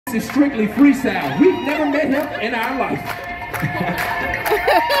is strictly freestyle. We've never met him in our life.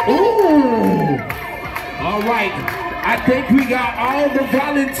 Ooh. All right. I think we got all the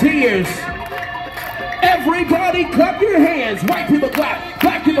volunteers. Everybody clap your hands. White people clap.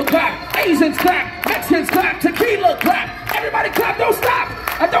 Black people clap. Asians clap. Mexicans clap. Tequila clap. Everybody clap. Don't stop.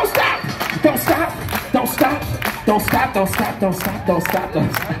 Don't stop. Don't stop. Don't stop. Don't stop. Don't stop. Don't stop. Don't stop.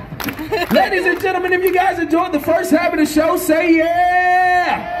 Don't stop. Ladies and gentlemen, if you guys enjoyed the first half of the show, say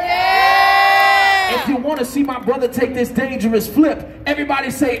yeah! Yeah! If you want to see my brother take this dangerous flip,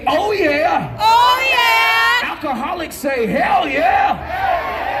 everybody say, oh yeah! Oh yeah! Alcoholics say, hell yeah!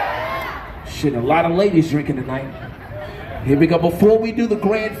 Shit, a lot of ladies drinking tonight. Here we go. Before we do the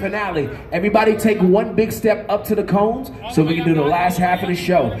grand finale, everybody take one big step up to the cones so we can do the last half of the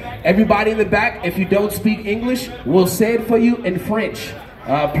show. Everybody in the back, if you don't speak English, we'll say it for you in French.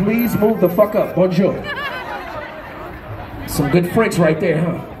 Please move the fuck up. Bonjour. Some good French right there,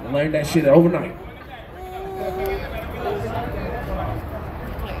 huh? Learned that shit overnight.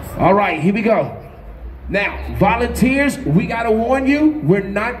 All right, here we go. Now, volunteers, we gotta warn you, we're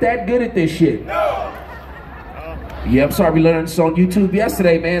not that good at this shit. No. Yeah, I'm sorry, we learned this on YouTube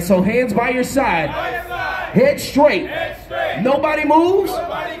yesterday, man. So hands by your side. Head straight. Head straight. Nobody moves.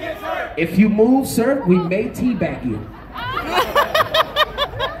 Nobody gets hurt. If you move, sir, we may teabag you.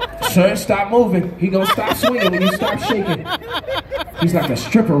 Sir, stop moving. He gonna stop swinging when you stop shaking. He's like a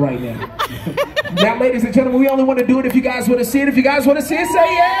stripper right now. Now, ladies and gentlemen, we only want to do it if you guys want to see it. If you guys want to see it,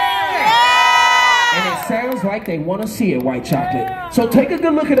 say yeah! And it sounds like they want to see it, White Chocolate. So take a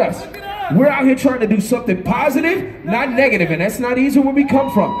good look at us. We're out here trying to do something positive, not negative, and that's not easy where we come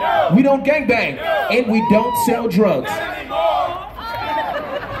from. We don't gangbang, and we don't sell drugs.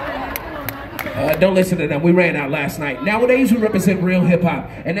 Don't listen to them. We ran out last night. Nowadays, we represent real hip-hop,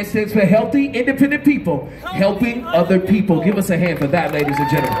 and that stands for healthy, independent people helping other people. Give us a hand for that, ladies and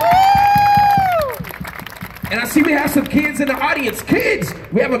gentlemen. And I see we have some kids in the audience. Kids,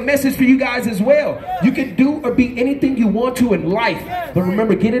 we have a message for you guys as well. You can do or be anything you want to in life, but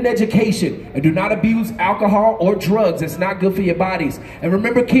remember, get an education and do not abuse alcohol or drugs. It's not good for your bodies. And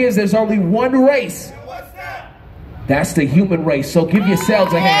remember, kids, there's only one race. That's the human race. So give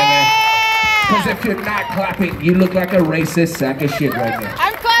yourselves a hand, man. Because if you're not clapping, you look like a racist sack of shit right now.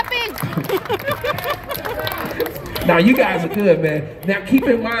 I'm clapping. Now, you guys are good, man. Now, keep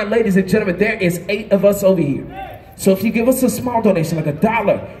in mind, ladies and gentlemen, there is 8 of us over here. So if you give us a small donation, like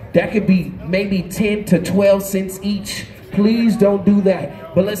 $1, that could be maybe 10 to 12 cents each. Please don't do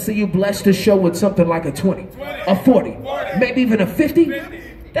that. But let's say you bless the show with something like a 20, a 40, maybe even a 50.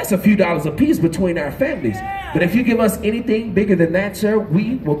 That's a few dollars a piece between our families. But if you give us anything bigger than that, sir,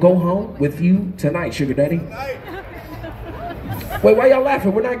 we will go home with you tonight, Sugar Daddy. Wait, why y'all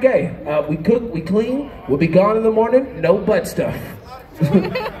laughing? We're not gay. We cook, we clean, we'll be gone in the morning, no butt stuff.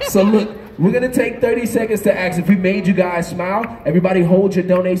 So look, we're gonna take 30 seconds to ask if we made you guys smile. Everybody hold your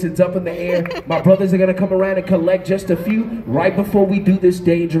donations up in the air. My brothers are gonna come around and collect just a few right before we do this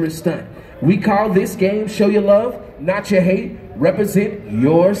dangerous stunt. We call this game Show Your Love, Not Your Hate. Represent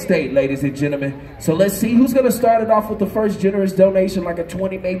your state, ladies and gentlemen. So let's see who's gonna start it off with the first generous donation, like a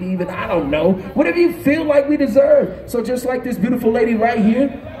 20, maybe even, I don't know. Whatever you feel like we deserve. So just like this beautiful lady right here,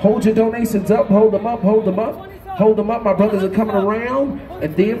 hold your donations up, hold them up, hold them up. Hold them up, my brothers are coming around,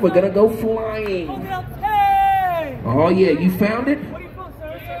 and then we're gonna go flying. Oh yeah, you found it?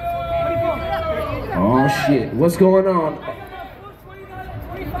 Oh shit, what's going on?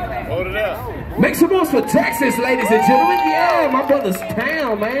 Hold it up. Make some noise for Texas, ladies and gentlemen. Yeah, my brother's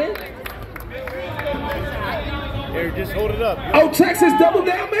town, man. Here, just hold it up. Oh, Texas, double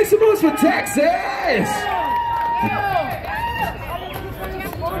down. Make some noise for Texas.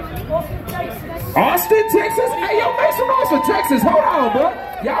 Austin, Texas. Hey, yo, make some noise for Texas. Hold on, bro.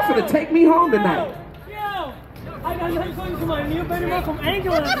 Y'all finna take me home tonight. I'm going to my new baby mama from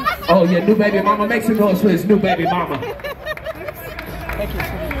England. Oh, yeah, new baby mama. Make some noise for his new baby mama. Thank you.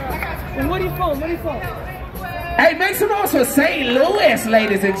 And where are you from? Where are you from? Hey, make some noise for St. Louis,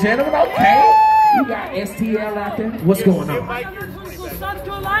 ladies and gentlemen. Okay. You got STL out there? What's going on? South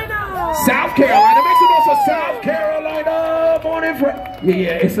Carolina. South Carolina. Make some noise for South Carolina. Morning, friend.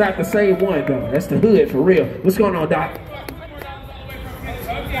 Yeah, it's not the same one, though. That's the hood for real. What's going on, Doc?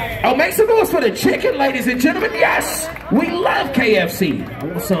 Oh, make some noise for the chicken, ladies and gentlemen. Yes, we love KFC. I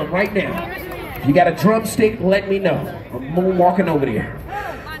want some right now. If you got a drumstick, let me know. I'm walking over there.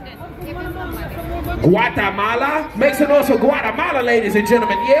 Guatemala. Make some noise for Guatemala, ladies and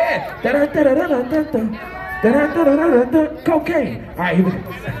gentlemen. Yeah. Cocaine. All right, here we go.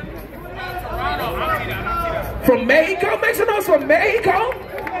 From Mexico. Make some noise for Mexico.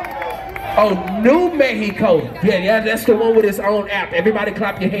 Oh, New Mexico. Yeah, that's the one with its own app. Everybody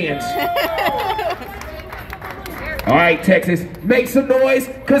clap your hands. All right, Texas, make some noise,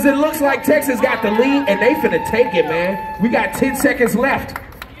 because it looks like Texas got the lead, and they finna take it, man. We got 10 seconds left.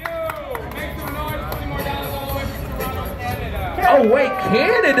 Oh, wait,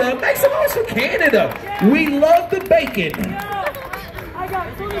 Canada. Make some noise for Canada. We love the bacon. I got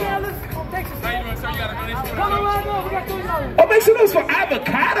 $2 from Texas. Colorado, we got $2. Oh, make some noise for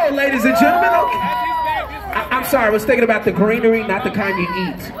avocado, ladies and gentlemen. Okay. I'm sorry, I was thinking about the greenery, not the kind you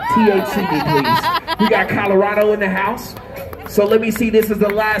eat. THC me, please. We got Colorado in the house. So let me see, this is the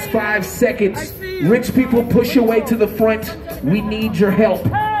last 5 seconds. Rich people, push your way to the front. We need your help.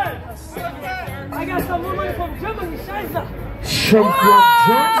 I got some money from Germany, Scheiße. From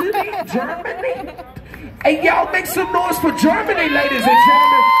Germany? Hey, y'all make some noise for Germany, ladies and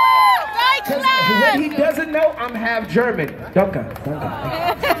gentlemen. What he doesn't know, I'm half German. Dunka.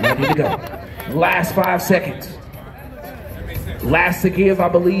 Ready to go. Last 5 seconds. Last to give, I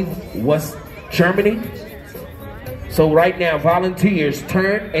believe, was Germany. So right now, volunteers,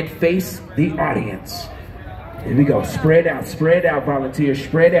 turn and face the audience. Here we go. Spread out, volunteers,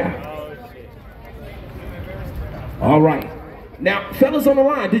 spread out. All right. Now, fellas on the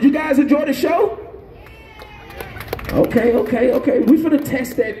line, did you guys enjoy the show? Okay. We finna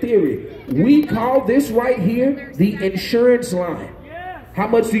test that theory. We call this right here the insurance line. How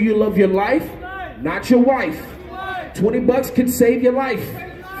much do you love your life? Not your wife. 20 bucks can save your life.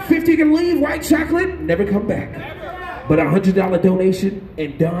 50 can leave, white chocolate, never come back. But a $100 donation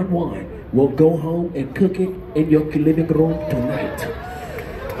and Don Juan will go home and cook it in your living room tonight.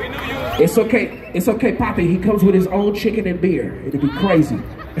 It's okay, Poppy. He comes with his own chicken and beer. It'll be crazy.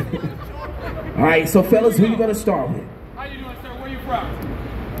 All right, so fellas, who you gonna start with? How you doing, sir? Where you from?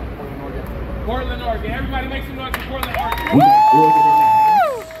 Portland, Oregon. Everybody make some noise for Portland, Oregon. We got Oregon in the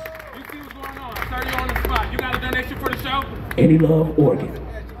house. You see what's going on. Sir, you on the spot. You got a donation for the show? Any love, Oregon.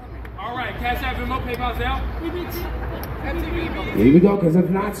 All right, Cash App, Venmo, PayPal, Zelle. Here we go, because if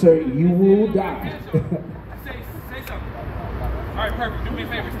not, sir, you will die. Say something. All right, perfect. Do me a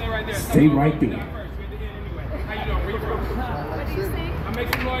favor. Stay right there. Stay right there. How you doing? Where you from? What do you think? I make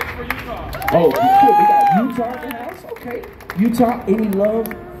some noise for Utah. Oh, good. We got Utah in the house. Okay. Utah, any love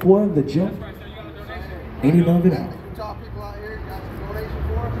for the jump? Any love at all? Utah people out here got some donation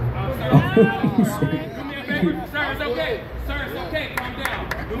for us. Do me a favor. Sir, it's okay. Sir, it's okay. Calm down.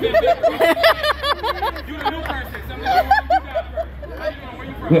 Do me a favor. You the new person. Something wrong with you guys first. How you doing? Where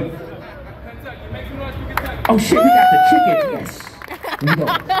you from? Kentucky. Make some noise for Kentucky. Oh, shit, we got the chicken. Yes. Here we go.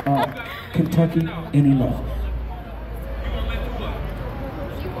 Kentucky, any love?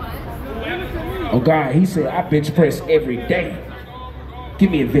 Oh, God, he said, I bench press every day. Give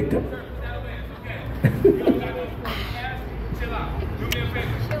me a victim. Chill out. Do me a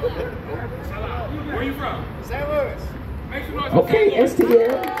favor. Chill out. Where you from? St. Louis. Make some noise. Okay,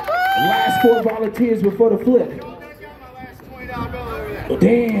 STL. Last 4 volunteers before the flip. That's got my last $20 bill over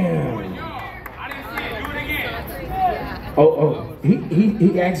there. Damn. I didn't see it. Do it again. Oh,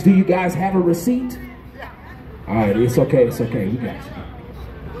 he asked, do you guys have a receipt? All right, it's okay. We got you.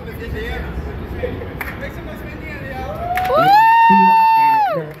 Indiana. Make some noise for Indiana,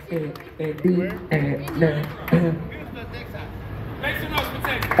 Make some noise for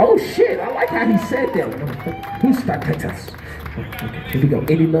Texas. Oh shit, I like how he said that. Who's stuck Texas? Here we go.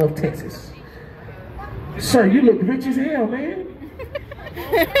 Any love, Texas. Sir, you look rich as hell, man.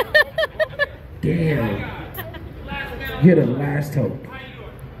 Damn. You're the last hope.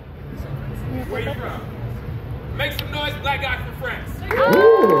 Where you from? Make some noise, black guy from France.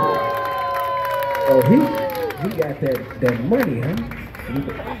 Ooh. Oh, he got that money, huh?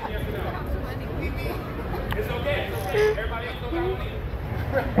 It's okay. Everybody else don't got money.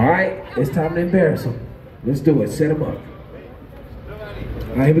 All right, it's time to embarrass him. Let's do it. Set him up.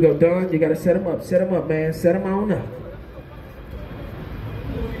 All right, here we go, Don. You gotta set him up. Set him up, man. Set him on up.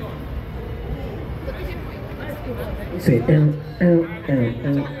 Say L.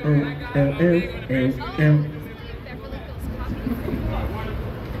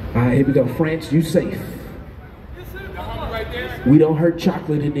 All right, here we go. France, you safe. We don't hurt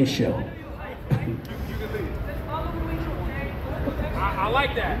chocolate in this show. I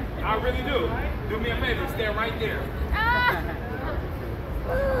like that. I really do. Do me a favor. Stand right there.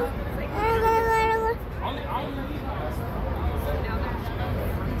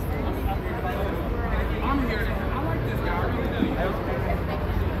 I'm here. I like this guy. I really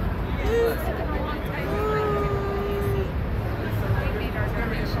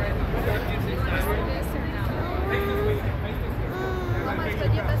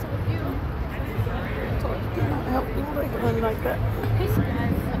Help me like that.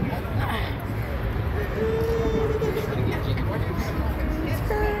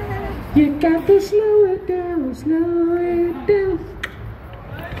 You got to slow it down, slow it down.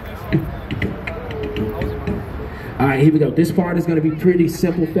 All right, here we go. This part is going to be pretty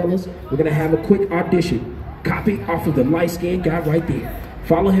simple, fellas. We're going to have a quick audition. Copy off of the light-skinned guy right there.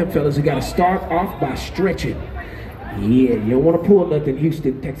 Follow him, fellas. You got to start off by stretching. Yeah, you don't want to pull nothing,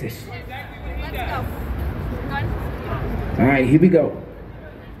 Houston, Texas. Let's go. All right, here we go.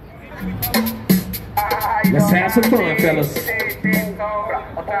 Let's have some fun, fellas.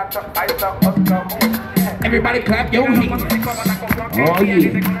 Everybody clap your hands. Oh,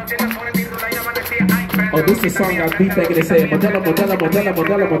 yeah. Oh, this is a song I be thinking they say, Modella, Modella, Modella,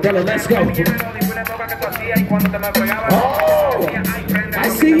 Modella, Modella, let's go. Oh, I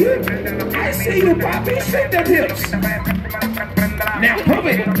see you. I see you, Bobby. Shake them hips. Now pump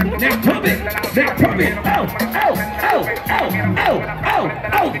it. Now pump it. Now pump it. Oh, oh, oh, oh, oh, oh,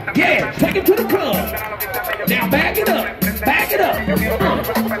 oh. Yeah, take it to the club. Now back it up. Back it up.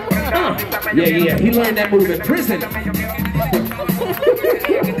 Yeah. He learned that move in prison.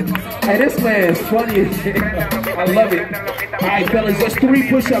 Hey, this man's funny as shit. I love it. All right, fellas, just 3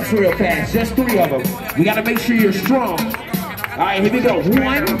 push-ups real fast. Just 3 of them. We got to make sure you're strong. All right, here we go.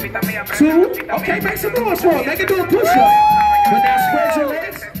 1, 2. Okay, make some noise for it. They can do a push-up. But now spread your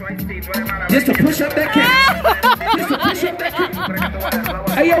legs. Just to push up that count. Just to push up that count.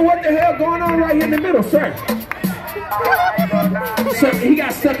 Hey, yo, what the hell going on right here in the middle, sir? So he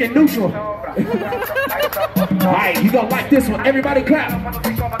got stuck in neutral. All right, you gonna like this one. Everybody clap.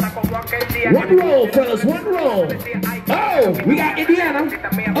 1 roll, fellas, 1 roll. Oh, we got Indiana.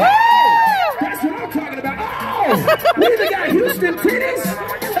 Oh, that's what I'm talking about. Oh, we even got Houston titties.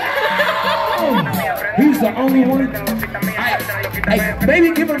 Oh, he's the only one. Hey,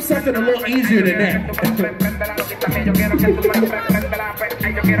 maybe give him something a little easier than that.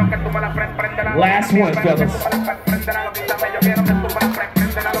 Last one, fellas.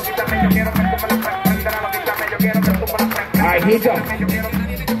 All right, here you go.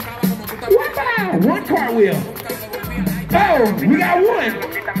 Wow, 1 cartwheel. Oh, we got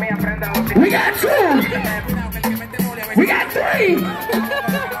 1. We got 2. We got 3.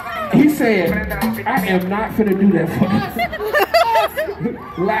 He said, I am not finna do that for you.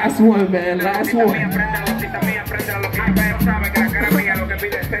 Last one, man, last one.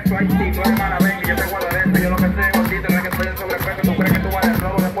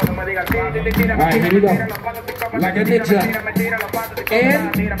 All right, here we go. Like a ninja.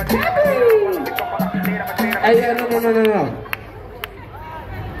 And hey, no.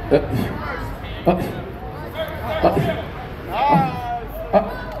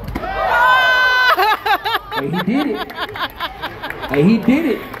 Hey, he did it. Hey, he did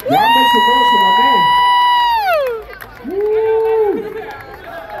it. Y'all make some noise for my man. Woo.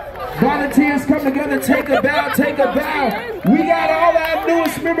 Volunteers come together, take a bow, take a bow. We got all our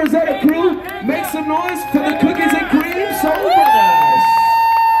newest members of the crew. Make some noise for the Cookies and Cream Soul Brothers.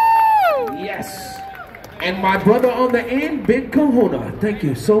 Yes. And my brother on the end, Big Kahuna. Thank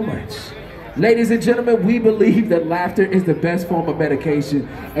you so much. Ladies and gentlemen, we believe that laughter is the best form of medication.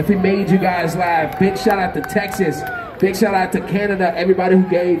 If we made you guys laugh, big shout out to Texas. Big shout out to Canada. Everybody who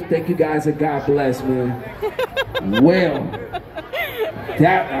gave, thank you guys and God bless, man. Well,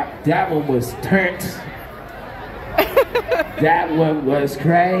 that one was turnt. That one was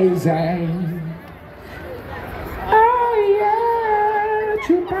crazy. Oh yeah,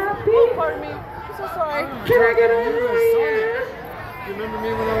 Chupapi. Pardon me. I'm so sorry. Can I get on here? You remember me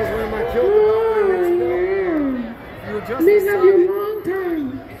when I was wearing my kilt? You were just Been of you long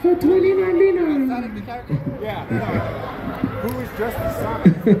time for $20.99. Yeah. Who was just the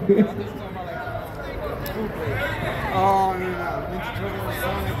Sonic? Oh, no. Ninja Turtles,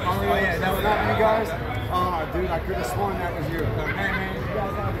 Sonic, Mario. Oh, yeah, that was not you guys? Oh, dude, I could have sworn that was you. Hey, man, you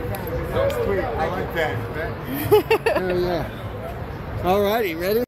guys have your time. That was sweet. I like that. Hell yeah. All righty, ready?